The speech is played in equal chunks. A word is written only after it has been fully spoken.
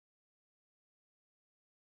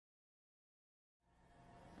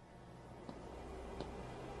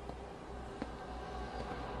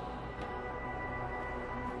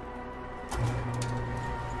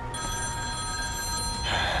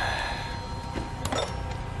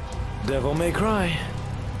Devil may cry.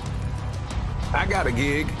 I got a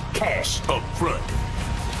gig. Cash up front.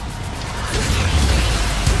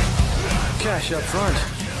 Cash up front.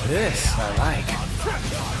 This I like.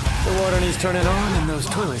 The water needs turning on and those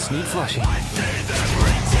toilets need flushing.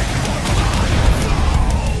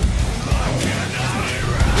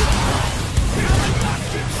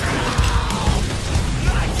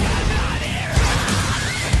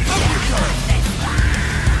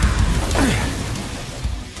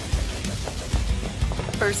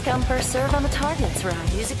 First come, first serve on the targets,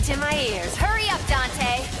 right? Music to my ears. Hurry up,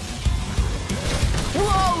 Dante!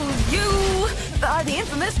 Whoa, you are the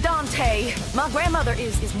infamous Dante. My grandmother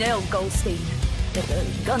is Nell Goldstein, the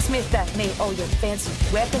gunsmith that made all your fancy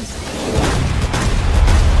weapons.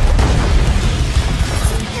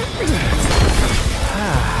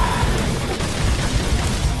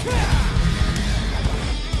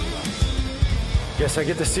 Guess I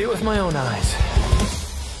get to see it with my own eyes.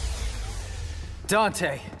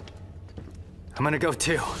 Dante, I'm gonna go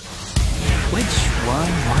too. Which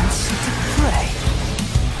one wants to play?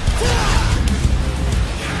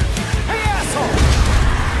 Hey, asshole!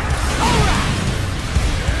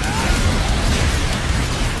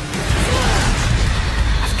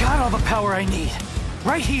 I've got all the power I need,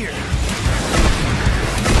 right here.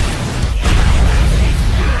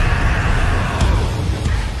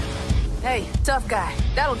 Hey, tough guy.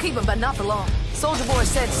 That'll keep him, but not for long. Soldier Boy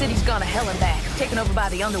said city's gone to hell and back, taken over by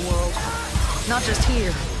the underworld. Not just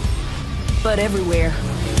here, but everywhere.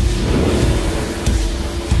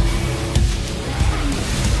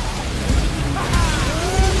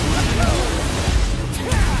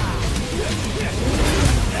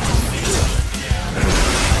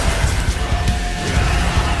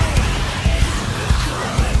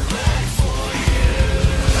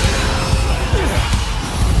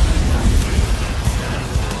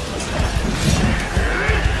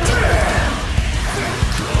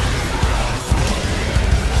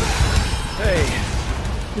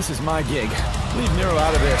 This is my gig. Leave Nero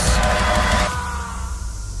out of this.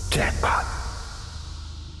 Jackpot.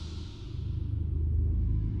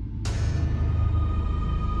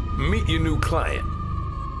 Meet your new client.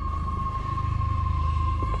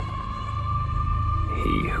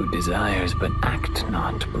 He who desires but act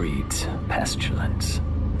not breeds pestilence.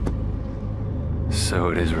 So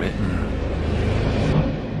it is written.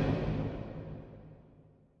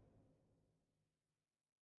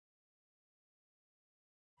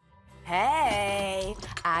 Hey,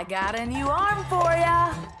 I got a new arm for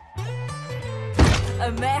ya.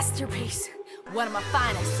 A masterpiece, one of my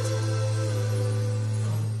finest.